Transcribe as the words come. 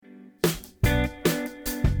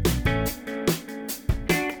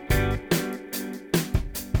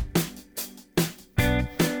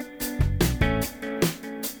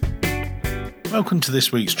Welcome to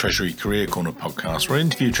this week's Treasury Career Corner podcast, where I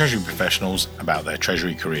interview Treasury professionals about their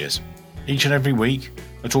Treasury careers. Each and every week,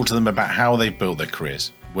 I talk to them about how they've built their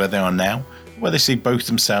careers, where they are now, and where they see both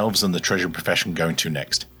themselves and the Treasury profession going to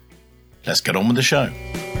next. Let's get on with the show.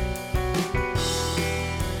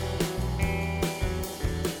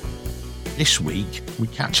 This week, we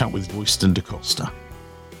catch up with Royston de Costa.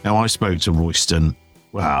 Now, I spoke to Royston,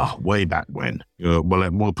 way back when.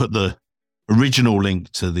 We'll put the original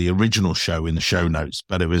link to the original show in the show notes,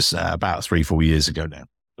 but it was about 3-4 years ago now.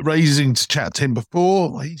 Raising to chat to him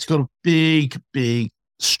before, he's got a big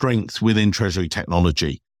strength within Treasury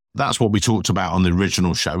technology. That's what we talked about on the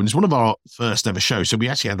original show, and it's one of our first ever shows, so we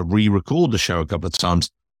actually had to re-record the show a couple of times.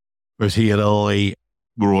 Both he and I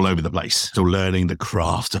were all over the place, still learning the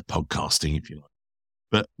craft of podcasting, if you like.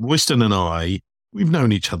 But Royston and I, we've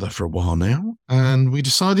known each other for a while now, and we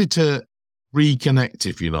decided to reconnect,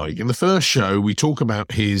 if you like. In the first show, we talk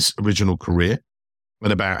about his original career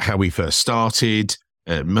and about how he first started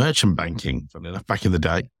merchant banking, funny enough, back in the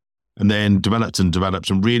day, and then developed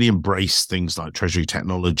and really embraced things like Treasury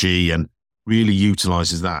technology and really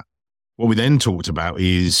utilizes that. What we then talked about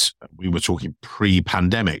is we were talking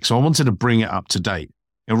pre-pandemic. So I wanted to bring it up to date.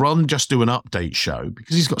 And rather than just do an update show,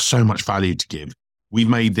 because he's got so much value to give, we've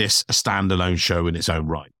made this a standalone show in its own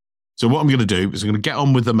right. So what I'm going to do is I'm going to get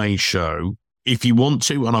on with the main show. If you want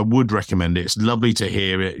to, and I would recommend it, it's lovely to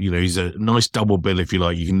hear it. You know, he's a nice double bill, if you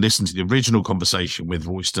like. You can listen to the original conversation with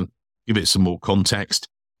Royston, give it some more context.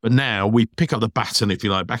 But now we pick up the baton, if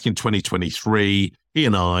you like, back in 2023, he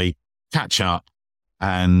and I catch up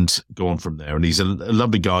and go on from there. And he's a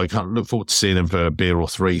lovely guy. I can't look forward to seeing him for a beer or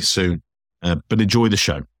three soon, but enjoy the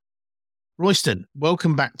show. Royston,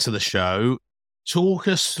 welcome back to the show. Talk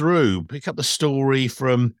us through, pick up the story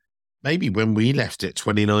from maybe when we left it,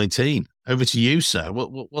 2019. Over to you, sir.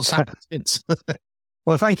 What's happened since?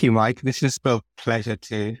 Well, thank you, Mike. This is a pleasure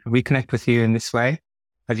to reconnect with you in this way.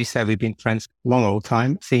 As you said, we've been friends a long old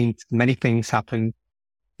time, seen many things happen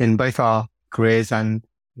in both our careers, and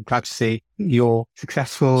I'm glad to see you're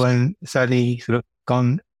successful and certainly sort of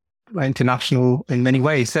gone international in many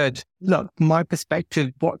ways. So look, my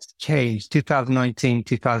perspective, what's changed 2019,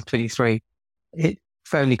 2023,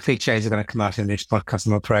 only cliches are going to come out in this podcast,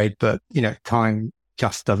 I'm afraid, but time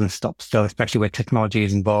just doesn't stop still, especially where technology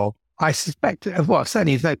is involved. I suspect,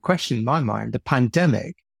 certainly there's no question in my mind, the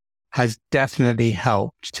pandemic has definitely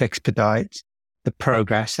helped to expedite the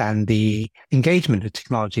progress and the engagement of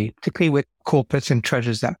technology, particularly with corporates and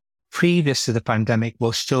treasurers that previous to the pandemic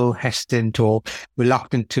were still hesitant or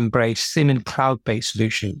reluctant to embrace seeming cloud-based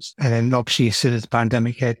solutions. And then obviously as soon as the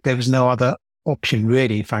pandemic hit, there was no other option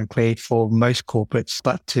really, frankly, for most corporates,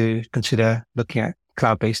 but to consider looking at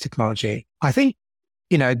cloud-based technology. I think,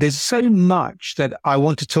 there's so much that I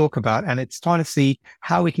want to talk about, and it's trying to see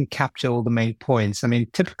how we can capture all the main points. I mean,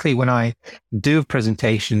 typically when I do a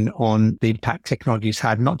presentation on the impact technologies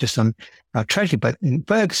had, not just on Treasury, but in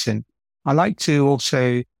Ferguson, I like to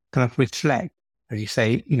also kind of reflect, as you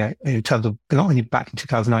say, in terms of not only back in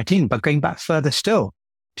 2019, but going back further still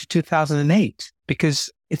to 2008,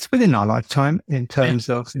 because it's within our lifetime in terms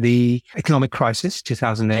of the economic crisis,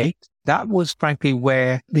 2008. That was frankly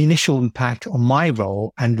where the initial impact on my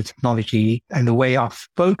role and the technology and the way our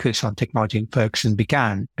focus on technology in Ferguson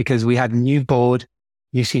began, because we had a new board,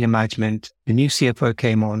 new senior management, the new CFO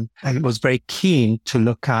came on and was very keen to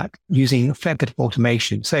look at using a fair bit of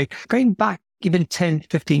automation. So going back even 10,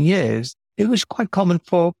 15 years, it was quite common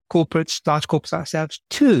for corporates, large corporates like ourselves,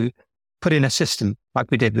 to put in a system like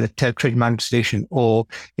we did with the trade management solution or,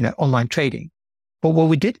 online trading. But what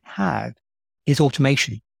we didn't have is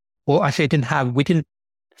automation. Or I say we didn't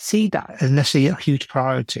see that as necessarily a huge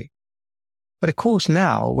priority. But of course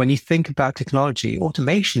now, when you think about technology,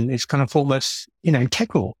 automation is kind of almost,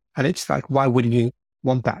 integral. And it's like, why wouldn't you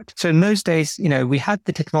want that? So in those days, we had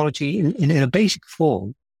the technology in a basic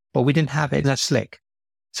form, but we didn't have it in a slick.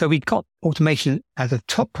 So we got automation as a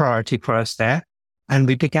top priority for us there. And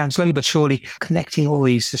we began slowly but surely connecting all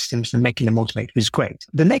these systems and making them automate, which is great.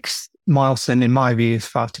 The next milestone, in my view, as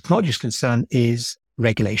far as technology is concerned, is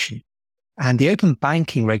regulation. And the open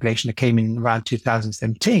banking regulation that came in around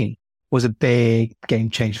 2017 was a big game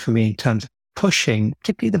changer for me in terms of pushing,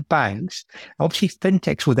 particularly the banks. Obviously,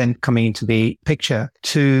 fintechs were then coming into the picture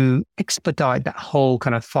to expedite that whole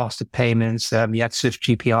kind of faster payments. You had Swift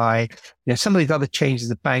GPI, some of these other changes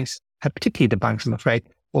the banks, particularly the banks, I'm afraid,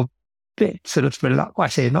 were a bit sort of,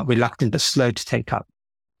 not reluctant, but slow to take up.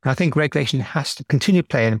 And I think regulation has to continue to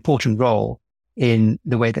play an important role in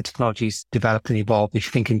the way that technologies develop and evolve, if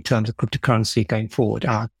you think in terms of cryptocurrency going forward.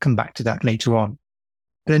 I'll come back to that later on.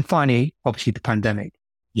 But then finally, obviously the pandemic.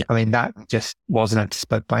 Yeah. I mean, that just wasn't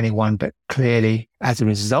anticipated by anyone, but clearly as a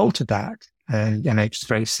result of that, and it's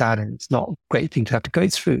very sad and it's not a great thing to have to go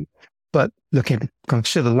through. But looking at the kind of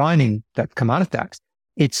silver lining that come out of that,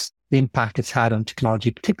 it's the impact it's had on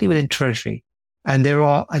technology, particularly within Treasury. And there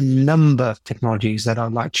are a number of technologies that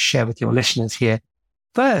I'd like to share with your listeners here.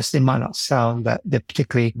 First, it might not sound that they're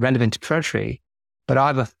particularly relevant to Treasury, but I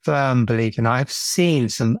have a firm belief, and I've seen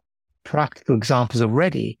some practical examples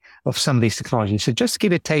already of some of these technologies. So just to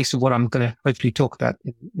give you a taste of what I'm going to hopefully talk about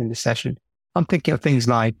in this session, I'm thinking of things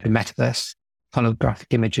like the metaverse, holographic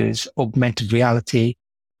images, augmented reality.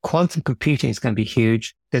 Quantum computing is going to be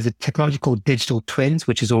huge. There's a technology called digital twins,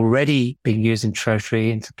 which is already being used in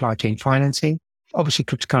Treasury and supply chain financing. Obviously,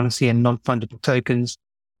 cryptocurrency and non-fungible tokens.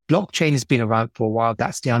 Blockchain has been around for a while.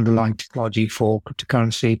 That's the underlying technology for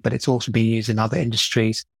cryptocurrency, but it's also being used in other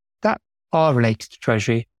industries that are related to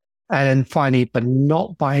Treasury. And then finally, but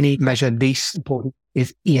not by any measure least important,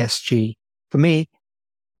 is ESG. For me,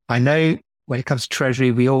 I know when it comes to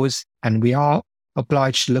Treasury, we are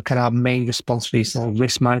obliged to look at our main responsibilities on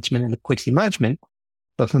risk management and liquidity management.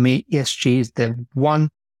 But for me, ESG is the one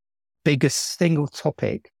biggest single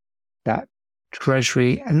topic that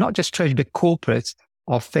Treasury, and not just Treasury, but corporates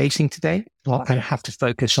are facing today and have to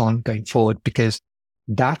focus on going forward, because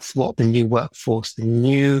that's what the new workforce,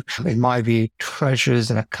 in my view, treasurers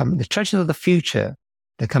the treasurers of the future,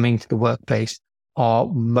 they're coming to the workplace, are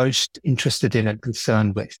most interested in and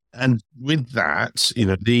concerned with. And with that,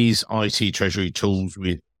 these IT Treasury tools,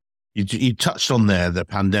 you touched on there, the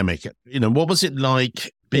pandemic, what was it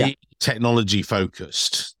like being technology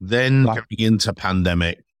focused, then going into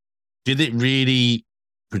pandemic? Did it really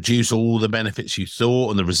produce all the benefits you thought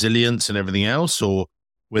and the resilience and everything else? Or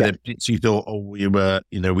were there bits you thought,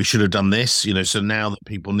 we should have done this, so now that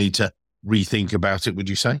people need to rethink about it, would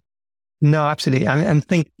you say? No, absolutely. And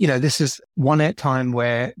think, this is one time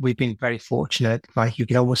where we've been very fortunate. Like you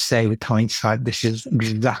can always say with hindsight, this is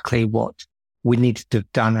exactly what we needed to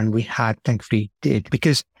have done. And we thankfully did,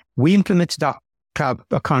 because we implemented our cloud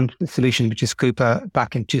account solution, which is Coupa,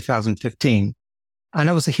 back in 2015. And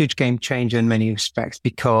that was a huge game changer in many respects,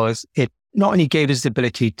 because it not only gave us the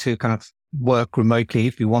ability to kind of work remotely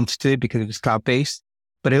if we wanted to, because it was cloud-based,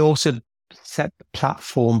 but it also set the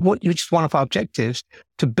platform, which is one of our objectives,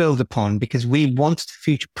 to build upon, because we wanted to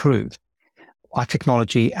future-proof our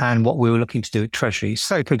technology and what we were looking to do at Treasury.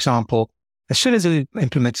 So, for example, as soon as we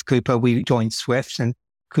implemented Coupa, we joined Swift, and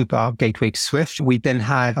Coupa, our gateway to Swift. We then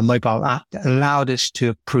had a mobile app that allowed us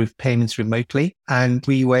to approve payments remotely, and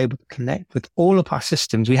we were able to connect with all of our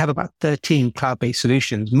systems. We have about 13 cloud-based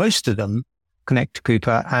solutions. Most of them connect to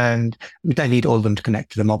Coupa, and we don't need all of them to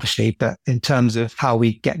connect to them, obviously, but in terms of how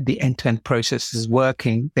we get the end-to-end processes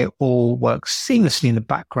working, they all work seamlessly in the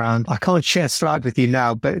background. I can't share a slide with you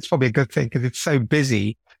now, but it's probably a good thing because it's so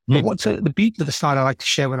busy. But what's the beauty of the slide I like to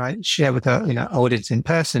share when I share with our audience in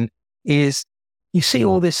person is you see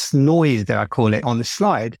all this noise that I call it on the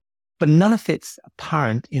slide, but none of it's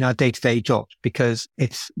apparent in our day-to-day jobs because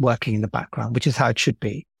it's working in the background, which is how it should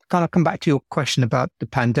be. Kind of come back to your question about the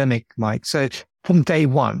pandemic, Mike. So from day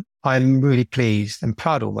one, I'm really pleased and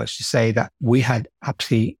proud almost to say that we had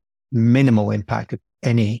absolutely minimal impact, if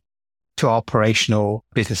any, to our operational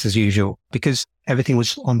business as usual, because everything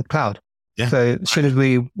was on the cloud. Yeah. So as soon as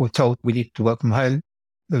we were told we needed to work from home,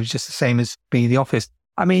 it was just the same as being in the office.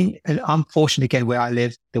 I mean, and I'm fortunate again where I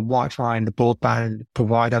live, the Wi-Fi and the broadband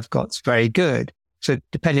provider I've got is very good. So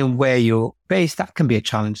depending on where you're based, that can be a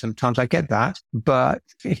challenge. Sometimes I get that. But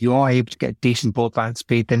if you are able to get decent broadband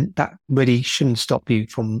speed, then that really shouldn't stop you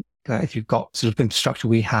from, if you've got sort of infrastructure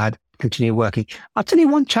we had, continue working. I'll tell you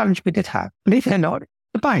one challenge we did have, believe it or not,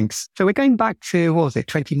 the banks. So we're going back to, March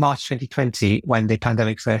 2020 when the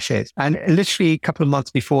pandemic first hit. And literally a couple of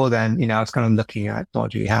months before then, I was kind of looking at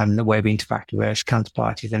what we had and the way we interact with various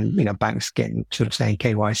counterparties and, banks getting sort of saying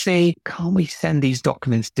KYC. Can't we send these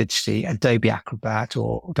documents digitally, Adobe Acrobat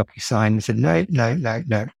or DocuSign? I said,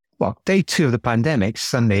 no. Well, day 2 of the pandemic,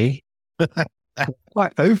 suddenly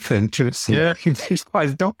quite open to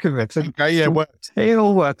digitized documents. It worked. It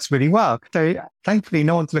all works really well. So thankfully,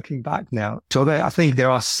 no one's looking back now. So I think there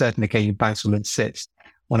are certain occasions banks will insist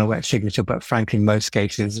on a wet signature, but frankly, in most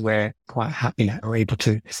cases, we're quite happy are able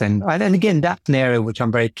to send. And again, that's an area which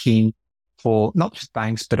I'm very keen for not just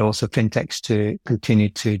banks, but also fintechs to continue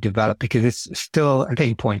to develop, because it's still a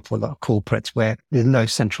pain point for a lot of corporates where there's no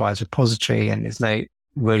centralized repository and there's no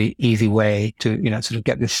really easy way to, sort of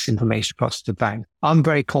get this information across to the bank. I'm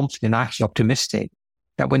very confident, actually optimistic,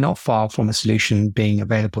 that we're not far from a solution being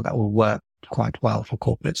available that will work quite well for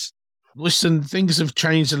corporates. Listen, things have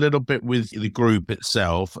changed a little bit with the group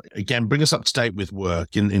itself. Again, bring us up to date with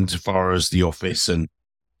work insofar as the office and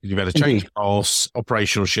You've had a change of course,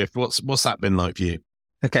 operational shift. What's that been like for you?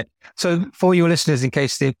 Okay. So for your listeners, in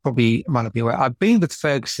case they probably might not be aware, I've been with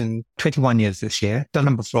Ferguson 21 years this year, done a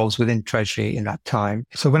number of roles within Treasury in that time.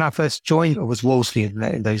 So when I first joined, it was Wolseley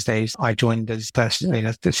in those days. I joined as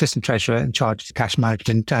the assistant treasurer in charge of cash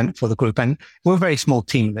management and for the group. And we're a very small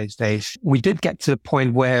team in those days. We did get to the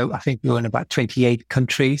point where I think we were in about 28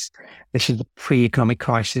 countries. This is the pre-economic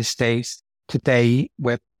crisis days. Today,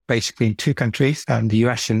 we're basically in 2 countries, the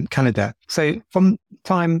US and Canada. So from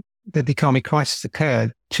time the economic crisis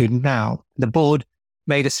occurred to now, the board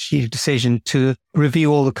made a strategic decision to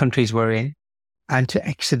review all the countries we're in and to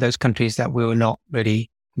exit those countries that we were not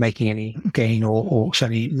really making any gain or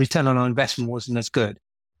certainly return on our investment wasn't as good.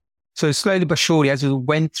 So slowly but surely, as we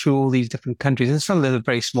went through all these different countries, and some of them are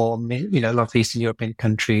very small, a lot of Eastern European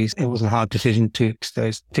countries, it was a hard decision to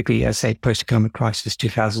those, particularly as say post-economic crisis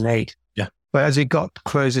 2008. Yeah. But as we got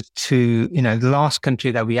closer to, the last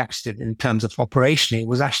country that we exited in terms of operationally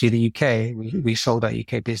was actually the UK. We sold our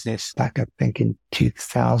UK business back, I think, in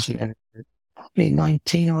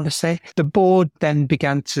 2019, I want to say. The board then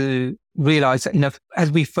began to realize that,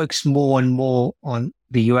 as we focus more and more on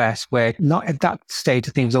the US, where not at that stage,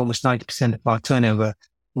 I think it was almost 90% of our turnover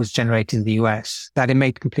was generated in the US, that it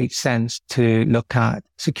made complete sense to look at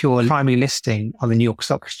secure primary listing on the New York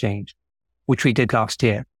Stock Exchange, which we did last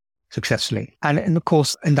year successfully. And of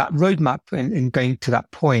course, in that roadmap in going to that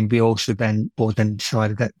point, we also board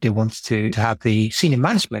decided that they wanted to have the senior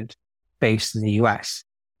management based in the US,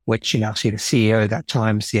 which, see the CEO at that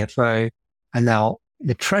time, CFO, and now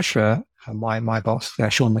the treasurer, my boss,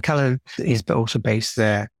 Sean McKellen, is also based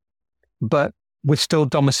there. But we're still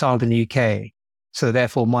domiciled in the UK. So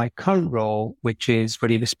therefore, my current role, which is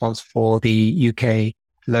really responsible for the UK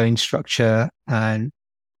loan structure and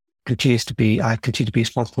I continue to be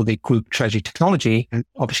responsible for the group treasury technology and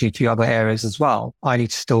obviously a few other areas as well. I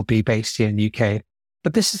need to still be based here in the UK.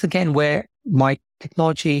 But this is again where my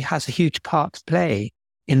technology has a huge part to play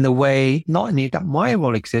in the way, not only that my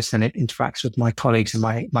role exists and it interacts with my colleagues and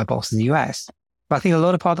my boss in the US, but I think a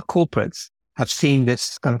lot of other corporates have seen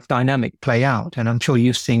this kind of dynamic play out. And I'm sure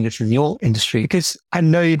you've seen this in your industry, because I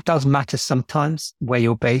know it does matter sometimes where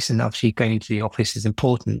you're based, and obviously going to the office is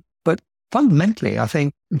important. But fundamentally, I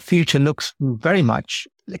think the future looks very much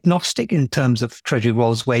agnostic in terms of treasury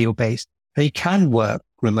roles where you're based. And you can work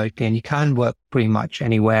remotely and you can work pretty much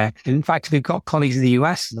anywhere. And in fact, we've got colleagues in the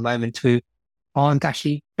US at the moment who aren't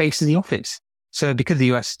actually based in the office. So because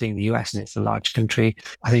the US is being the US and it's a large country,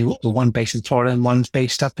 I think the one based in Florida and one's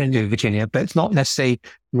based up in Virginia, but it's not necessarily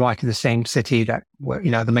right in the same city that where,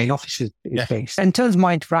 the main office is based. In terms of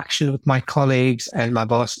my interaction with my colleagues and my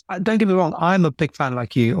boss, don't get me wrong, I'm a big fan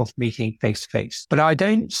like you of meeting face to face, but I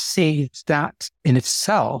don't see that in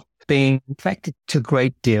itself being affected to a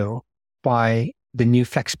great deal by the new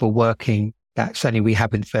flexible working that certainly we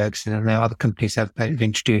have in Ferguson and other companies have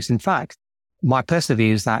introduced. In fact, my personal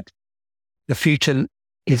view is that the future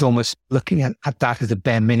is almost looking at that as a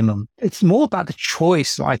bare minimum. It's more about the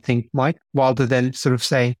choice, I think, Mike, rather than sort of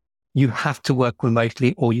saying you have to work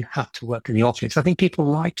remotely or you have to work in the office. I think people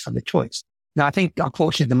like to have the choice. Now, I think,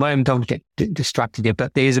 unfortunately, at the moment, don't get distracted here,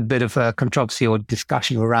 but there is a bit of a controversy or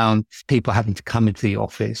discussion around people having to come into the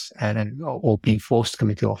office or being forced to come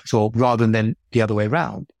into the office, or rather than the other way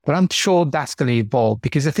around. But I'm sure that's going to evolve,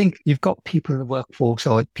 because I think you've got people in the workforce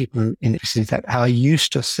or people in industries that are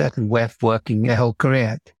used to a certain way of working their whole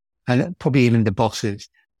career, and probably even the bosses.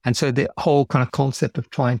 And so the whole kind of concept of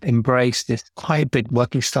trying to embrace this hybrid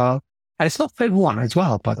working style, and it's not for everyone as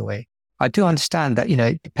well, by the way. I do understand that,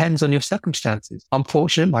 it depends on your circumstances. I'm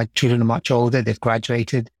fortunate. My children are much older. They've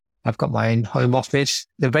graduated. I've got my own home office.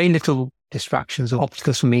 There are very little distractions or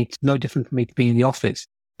obstacles for me. It's no different for me to be in the office.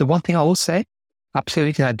 The one thing I will say,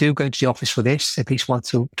 absolutely, and I do go to the office for this at least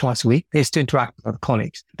once or twice a week, is to interact with other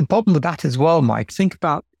colleagues. The problem with that as well, Mike, think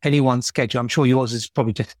about anyone's schedule. I'm sure yours is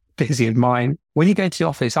probably just busy as mine. When you go to the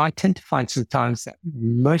office, I tend to find sometimes that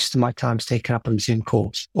most of my time is taken up on Zoom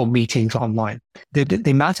calls or meetings online. The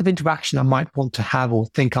amount of interaction I might want to have or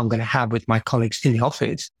think I'm going to have with my colleagues in the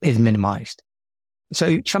office is minimized.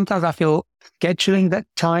 So sometimes I feel scheduling that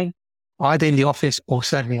time either in the office or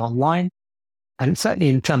certainly online, and certainly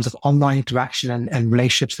in terms of online interaction and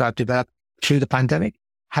relationships that I've developed through the pandemic,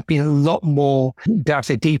 have been a lot more, dare I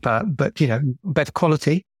say, deeper, but, better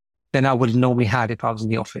quality than I would have normally had if I was in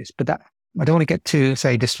the office. But that, I don't want to get too,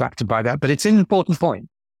 say, distracted by that, but it's an important point,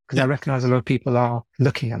 because I recognize a lot of people are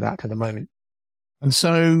looking at that at the moment. And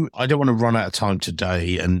so I don't want to run out of time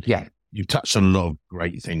today. And you've touched on a lot of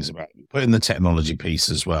great things about putting the technology piece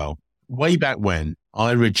as well. Way back when,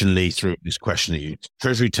 I originally threw this question at you,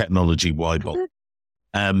 Treasury technology, why bother?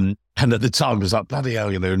 And at the time, it was like, bloody hell,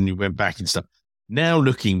 and you went back and stuff. Now,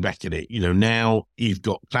 looking back at it, now you've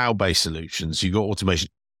got cloud-based solutions, you've got automation.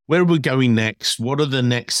 Where are we going next? What are the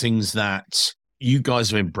next things that you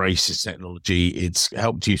guys have embraced this technology? It's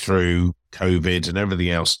helped you through COVID and everything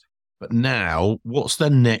else. But now, what's the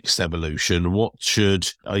next evolution?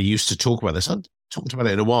 I used to talk about this. I haven't talked about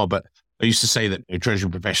it in a while, but I used to say that treasury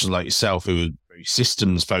professionals like yourself who are very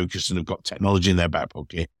systems focused and have got technology in their back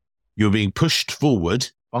pocket, you're being pushed forward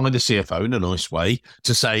by the CFO in a nice way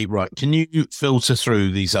to say, right, can you filter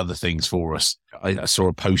through these other things for us? I saw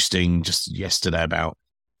a posting just yesterday about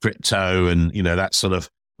crypto and, that sort of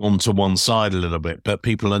gone to one side a little bit, but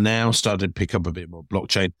people are now starting to pick up a bit more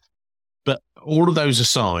blockchain. But all of those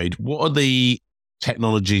aside, what are the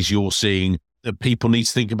technologies you're seeing that people need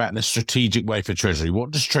to think about in a strategic way for Treasury?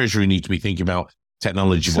 What does Treasury need to be thinking about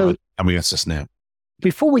technology-wise coming at us now?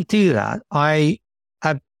 Before we do that, I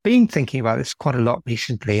have been thinking about this quite a lot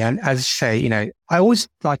recently. And as I say, I always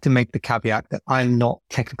like to make the caveat that I'm not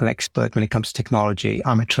a technical expert when it comes to technology.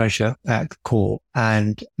 I'm a treasurer at the core.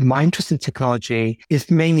 And my interest in technology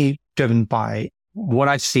is mainly driven by what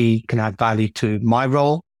I see can add value to my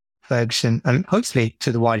role, Ferguson, and hopefully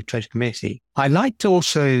to the wider treasury community. I'd like to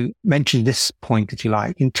also mention this point, if you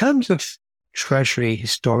like, in terms of treasury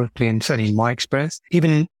historically, and certainly in my experience,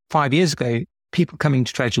 even 5 years ago, people coming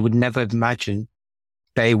to treasury would never have imagined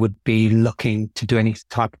they would be looking to do any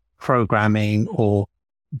type of programming or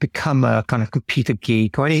become a kind of computer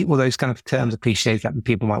geek or any all those kind of terms or cliches that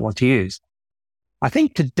people might want to use. I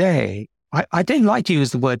think today, I don't like to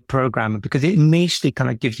use the word programmer because it immediately kind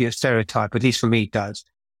of gives you a stereotype, at least for me it does.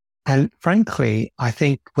 And frankly, I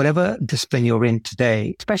think whatever discipline you're in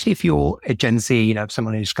today, especially if you're a Gen Z,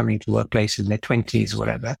 someone who's coming to the workplace in their 20s or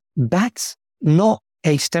whatever, that's not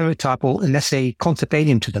a stereotype or unless a concept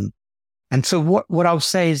alien to them. And so what I'll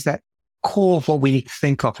say is that core of what we need to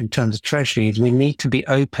think of in terms of treasury is we need to be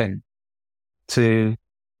open to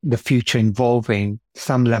the future involving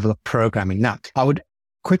some level of programming. Now, I would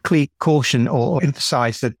quickly caution or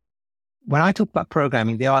emphasize that when I talk about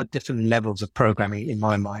programming, there are different levels of programming in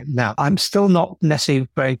my mind. Now, I'm still not necessarily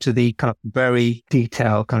referring to the kind of very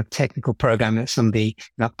detailed kind of technical programming that some of the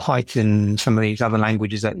Python, some of these other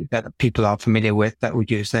languages that people are familiar with that we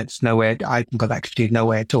use. That's nowhere, I haven't got actually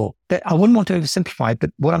nowhere at all. I wouldn't want to oversimplify,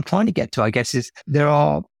 but what I'm trying to get to, I guess, is there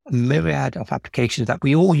are a myriad of applications that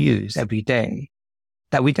we all use every day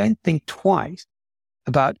that we don't think twice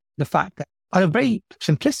about the fact that on a very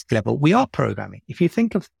simplistic level, we are programming. If you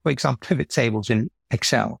think of, for example, pivot tables in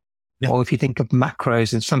Excel, or if you think of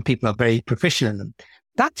macros, and some people are very proficient in them,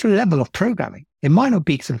 that's a level of programming. It might not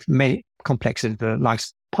be sort of many complex as the likes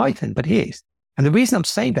of Python, but it is. And the reason I'm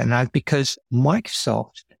saying that now is because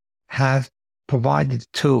Microsoft have provided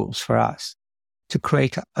tools for us to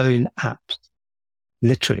create our own apps,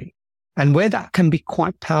 literally. And where that can be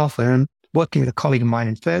quite powerful, and I'm working with a colleague of mine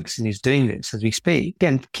in Ferguson who's doing this as we speak.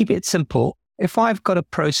 Again, keep it simple. If I've got a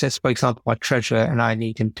process, for example, my treasurer, and I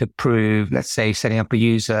need him to approve, let's say, setting up a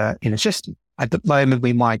user in a system. At the moment,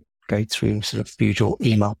 we might go through sort of usual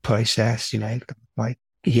email process, like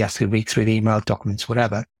he has to read through the email documents,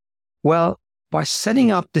 whatever. Well, by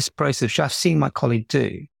setting up this process, which I've seen my colleague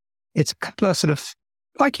do, it's a couple of sort of,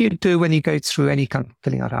 like you do when you go through any kind of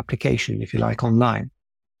filling out application, if you like, online.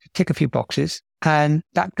 You tick a few boxes, and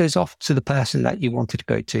that goes off to the person that you wanted to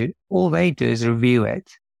go to. All they do is review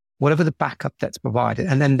it, whatever the backup that's provided,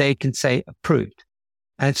 and then they can say approved.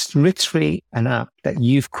 And it's literally an app that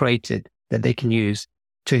you've created that they can use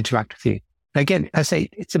to interact with you. Again, I say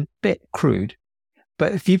it's a bit crude,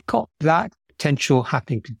 but if you've got that potential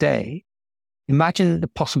happening today, imagine the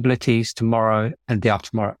possibilities tomorrow and the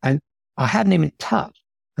after tomorrow. And I hadn't even touched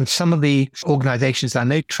on some of the organizations that I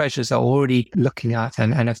know treasurers are already looking at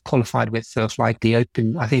and have qualified with stuff like the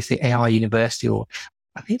Open, I think it's the AI University, or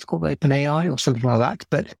I think it's called Open AI or something like that.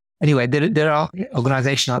 But anyway, there are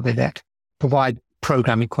organizations out there that provide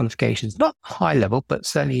programming qualifications, not high level, but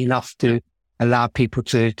certainly enough to allow people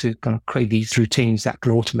to kind of create these routines that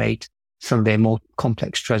can automate some of their more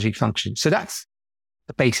complex treasury functions. So that's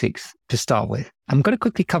the basics to start with. I'm going to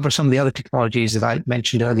quickly cover some of the other technologies that I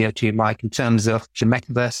mentioned earlier to you, Mike, in terms of the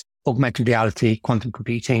metaverse, augmented reality, quantum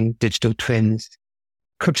computing, digital twins.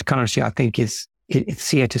 Cryptocurrency, I think, it's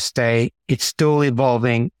here to stay. It's still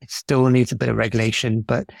evolving. It still needs a bit of regulation,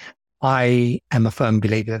 but I am a firm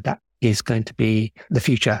believer that is going to be the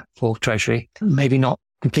future for Treasury. Maybe not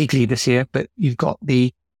completely this year, but you've got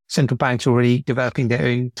the central banks already developing their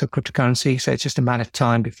own cryptocurrency. So it's just a matter of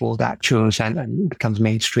time before that matures and becomes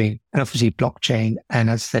mainstream. And obviously blockchain and,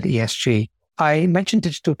 as I said, ESG. I mentioned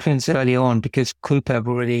digital twins early on because Coupa have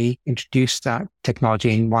already introduced that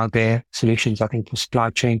technology in one of their solutions, I think, for supply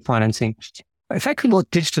chain financing. Effectively,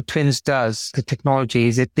 what digital twins does, the technology,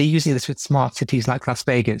 is that they're using this with smart cities like Las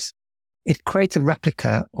Vegas. It creates a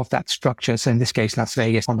replica of that structure. So in this case, Las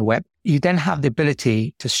Vegas on the web. You then have the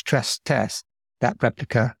ability to stress test that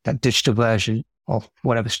replica, that digital version of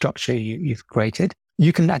whatever structure you've created.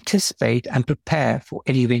 You can anticipate and prepare for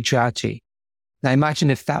any eventuality. Now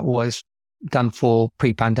imagine if that was done for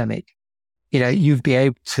pre-pandemic. You'd be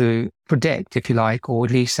able to predict, if you like, or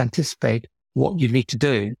at least anticipate what you need to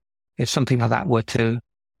do if something like that were to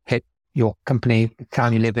hit your company, the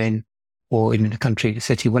town you live in, or even the country, the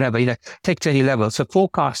city, whatever, take it to any level. So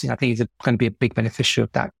forecasting, I think, is going to be a big beneficiary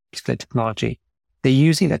of that particular technology. They're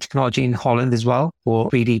using that technology in Holland as well for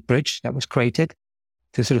 3D bridge that was created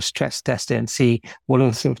to sort of stress test it and see what are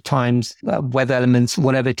the sort of times, weather elements,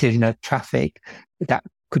 whatever it is, traffic that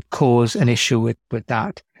could cause an issue with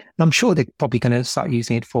that. And I'm sure they're probably going to start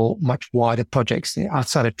using it for much wider projects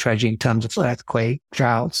outside of Treasury in terms of earthquake,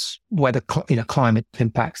 droughts, weather, climate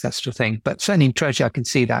impacts, that sort of thing. But certainly in Treasury, I can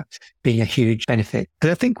see that being a huge benefit.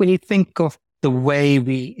 But I think when you think of the way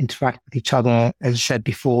we interact with each other, as I said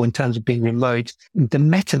before, in terms of being remote, the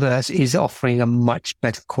metaverse is offering a much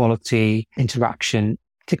better quality interaction,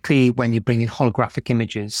 particularly when you bring in holographic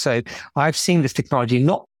images. So I've seen this technology,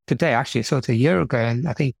 not today, actually, sort of a year ago, and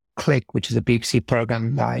I think Click, which is a BBC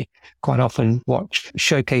program that I quite often watch,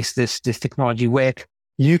 showcase this technology where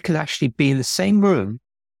you can actually be in the same room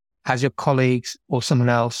as your colleagues or someone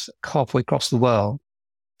else halfway across the world.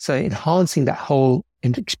 So enhancing that whole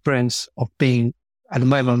experience of being at the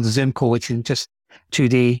moment on the Zoom call, which is just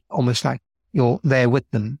 2D, almost like you're there with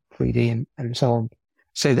them, 3D and so on.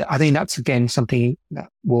 So I think that's, again, something that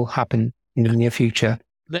will happen in the near future.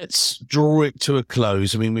 Let's draw it to a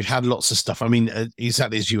close. I mean, we've had lots of stuff. I mean,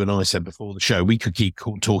 exactly as you and I said before the show, we could keep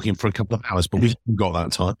talking for a couple of hours, but we haven't got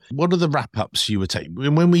that time. What are the wrap-ups you were taking?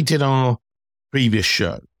 When we did our previous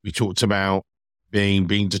show, we talked about being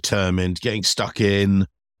determined, getting stuck in,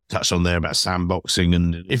 touched on there about sandboxing.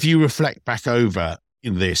 And if you reflect back over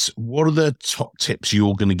this, what are the top tips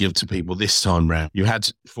you're going to give to people this time round? You had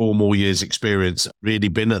 4 more years experience, really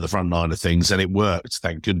been at the front line of things, and it worked,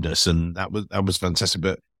 thank goodness. And that was fantastic.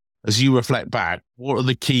 But as you reflect back, what are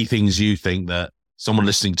the key things you think that someone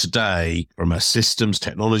listening today from a systems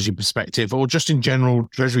technology perspective, or just in general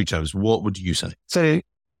Treasury terms, what would you say? So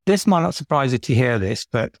this might not surprise you to hear this,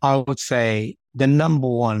 but I would say the number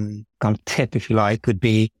one kind of tip, if you like, would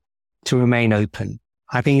be to remain open.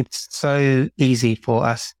 I think it's so easy for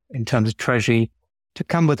us in terms of Treasury to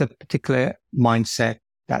come with a particular mindset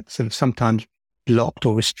that's sort of sometimes blocked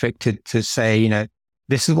or restricted to say,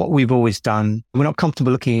 this is what we've always done. We're not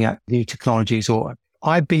comfortable looking at new technologies. Or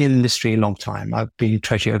I've been in the industry a long time. I've been in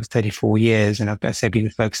Treasury over 34 years, and I've been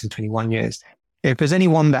focused in 21 years. If there's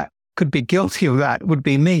anyone that could be guilty of that, it would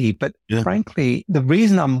be me. But frankly, the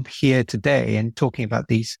reason I'm here today and talking about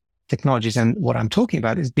these technologies and what I'm talking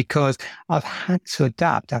about is because I've had to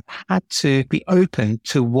adapt. I've had to be open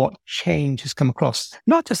to what change has come across,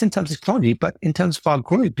 not just in terms of technology, but in terms of our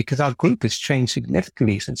group, because our group has changed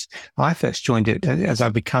significantly since I first joined it, as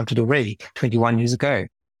I've recounted already 21 years ago.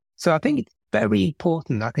 So I think it's very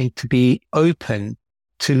important, to be open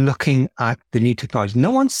to looking at the new technology.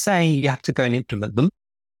 No one's saying you have to go and implement them,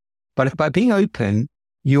 but by being open,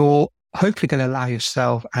 you're hopefully going to allow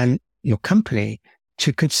yourself and your company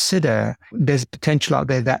to consider there's potential out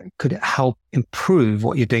there that could help improve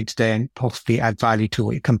what you're doing today and possibly add value to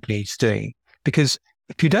what your company is doing. Because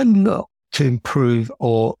if you don't look to improve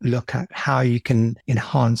or look at how you can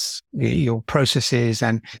enhance your processes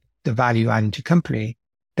and the value added to your company,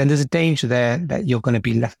 then there's a danger there that you're going to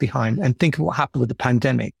be left behind. And think of what happened with the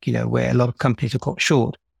pandemic, where a lot of companies are caught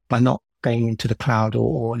short by not going into the cloud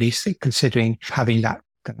or at least considering having that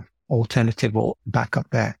kind of alternative or backup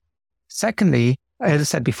there. Secondly, as I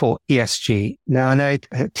said before, ESG. Now, I know it's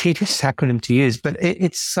a tedious acronym to use, but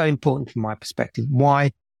it's so important from my perspective.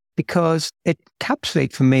 Why? Because it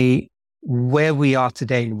encapsulates for me where we are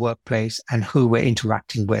today in the workplace and who we're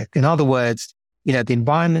interacting with. In other words, the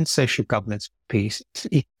environment, social governance piece,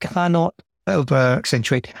 it cannot over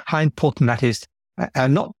accentuate how important that is,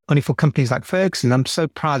 not only for companies like Ferguson. I'm so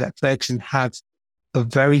proud that Ferguson has a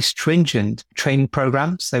very stringent training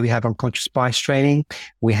program. So we have unconscious bias training.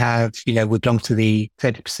 We have, we belong to the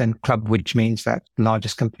 30% club, which means that the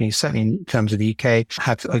largest companies, certainly in terms of the UK,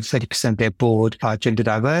 have over 30% of their board are gender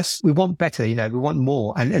diverse. We want better, we want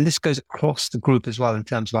more. And this goes across the group as well in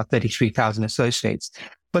terms of our 33,000 associates.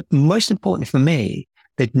 But most importantly for me,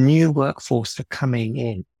 the new workforce that are coming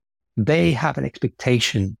in, they have an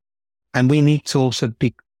expectation, and we need to also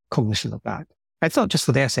be cognizant of that. It's not just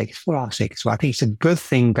for their sake, it's for our sake as well. I think it's a good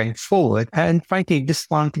thing going forward. And frankly, this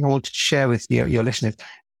one thing I wanted to share with your listeners.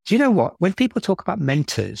 Do you know what? When people talk about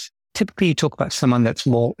mentors, typically you talk about someone that's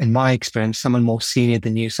more, in my experience, someone more senior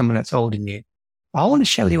than you, someone that's older than you. I want to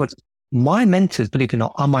share with you what my mentors, believe it or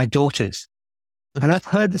not, are my daughters. And I've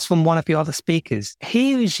heard this from one of your other speakers.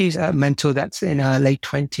 She's a mentor that's in her late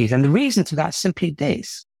 20s. And the reason for that is simply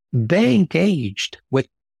this. They engaged with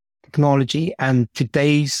technology and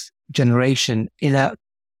today's generation in a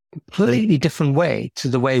completely different way to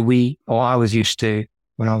the way I was used to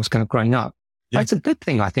when I was kind of growing up. Yeah. It's a good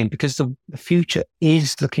thing, I think, because the future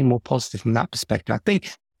is looking more positive from that perspective. I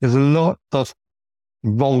think there's a lot of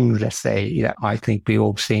wrong, let's say, I think we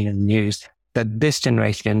all seen in the news that this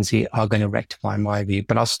generation Gen Z are going to rectify, in my view.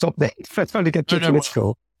 But I'll stop there. First, I get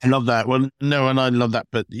political. I love that. Well, no, and I love that.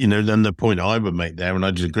 But, then the point I would make there, and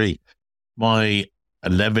I just agree, my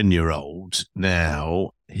 11-year-old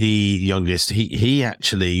now, he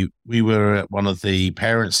actually, we were at one of the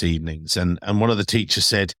parents' evenings and one of the teachers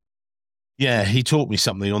said, yeah, he taught me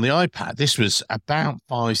something on the iPad. This was about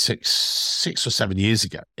 6 or 7 years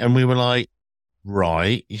ago. And we were like,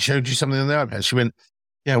 right, he showed you something on the iPad. She went,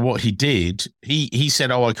 yeah, what he did, he said,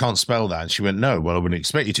 oh, I can't spell that. And she went, no, well, I wouldn't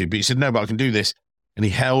expect you to. But he said, no, but I can do this. And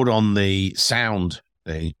he held on the sound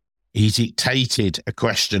thing. He dictated a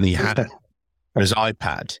question he had on his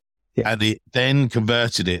iPad. Yeah. And it then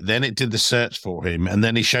converted it. Then it did the search for him. And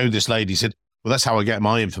then he showed this lady, he said, well, that's how I get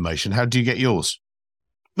my information. How do you get yours?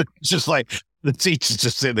 It's just like the teacher's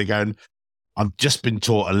just sitting there going, I've just been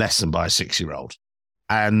taught a lesson by a 6-year-old.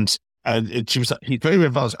 And she was like, he's very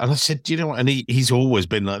advanced. And I said, do you know what? And he's always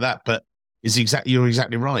been like that. But you're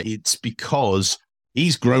exactly right. It's because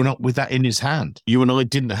he's grown up with that in his hand. You and I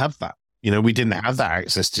didn't have that. We didn't have that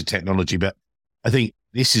access to technology. But I think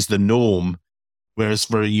this is the norm. Whereas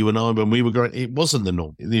for you and I, when we were growing, it wasn't the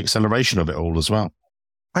norm, the acceleration of it all as well.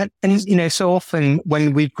 And so often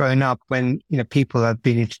when we've grown up, when, people have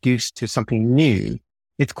been introduced to something new,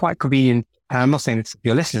 it's quite convenient. And I'm not saying it's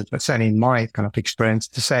your listeners, but certainly in my kind of experience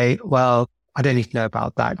to say, well, I don't need to know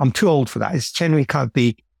about that. I'm too old for that. It's generally kind of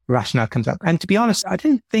the rationale comes up. And to be honest, I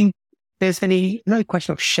don't think there's no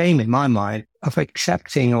question of shame in my mind of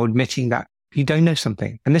accepting or admitting that you don't know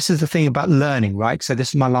something. And this is the thing about learning, right? So this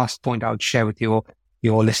is my last point I would share with your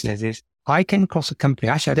listeners is I came across a company.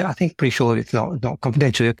 Actually, I think pretty sure it's not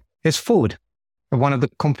confidential. It's Ford, one of the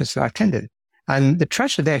conferences I attended. And the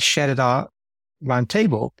treasurer there shared at our round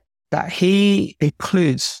table that he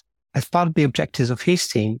includes as part of the objectives of his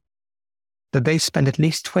team that they spend at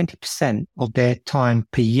least 20% of their time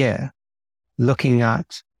per year looking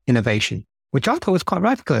at innovation, which I thought was quite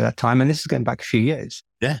radical at that time. And this is going back a few years.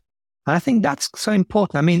 Yeah. And I think that's so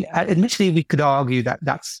important. I mean, admittedly, we could argue that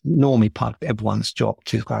that's normally part of everyone's job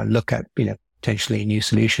to kind of look at, potentially new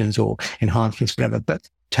solutions or enhancements, whatever. But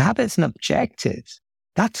to have it as an objective,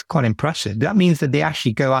 that's quite impressive. That means that they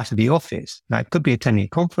actually go out of the office. Now, it could be attending a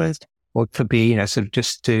conference or it could be, sort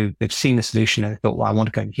of they've seen the solution and thought, well, I want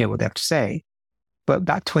to go and hear what they have to say. But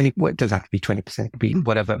that 20, well, it doesn't have to be 20%, it could be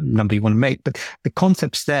whatever number you want to make. But the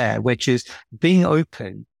concept's there, which is being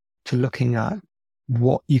open to looking at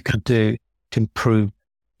what you can do to improve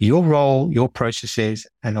your role, your processes,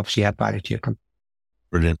 and obviously add value to your company.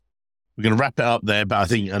 Brilliant. We're going to wrap it up there, but I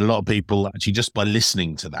think a lot of people actually just by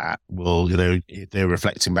listening to that will, if they're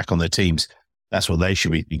reflecting back on their teams, that's what they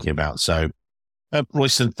should be thinking about. So,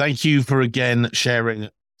 Royston, thank you for again sharing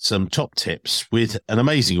some top tips with an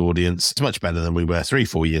amazing audience. It's much better than we were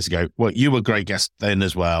 3-4 years ago. Well, you were a great guest then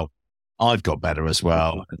as well. I've got better as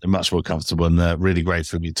well. Much more comfortable and really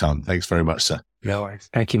grateful for your time. Thanks very much, sir. No worries.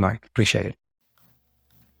 Thank you, Mike. Appreciate it.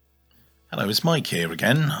 Hello, it's Mike here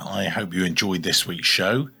again. I hope you enjoyed this week's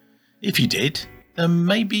show. If you did, then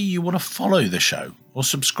maybe you want to follow the show or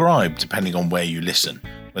subscribe depending on where you listen,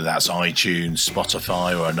 whether that's iTunes,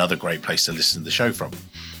 Spotify, or another great place to listen to the show from.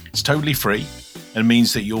 It's totally free and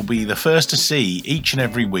means that you'll be the first to see each and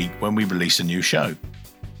every week when we release a new show.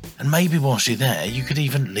 And maybe whilst you're there, you could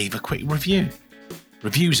even leave a quick review.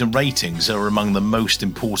 Reviews and ratings are among the most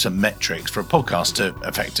important metrics for a podcast to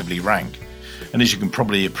effectively rank. And as you can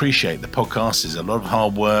probably appreciate, the podcast is a lot of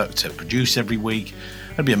hard work to produce every week.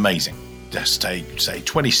 It'd be amazing. Just take, say,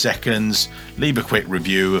 20 seconds, leave a quick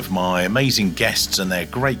review of my amazing guests and their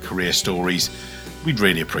great career stories. We'd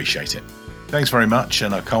really appreciate it. Thanks very much,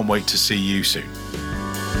 and I can't wait to see you soon.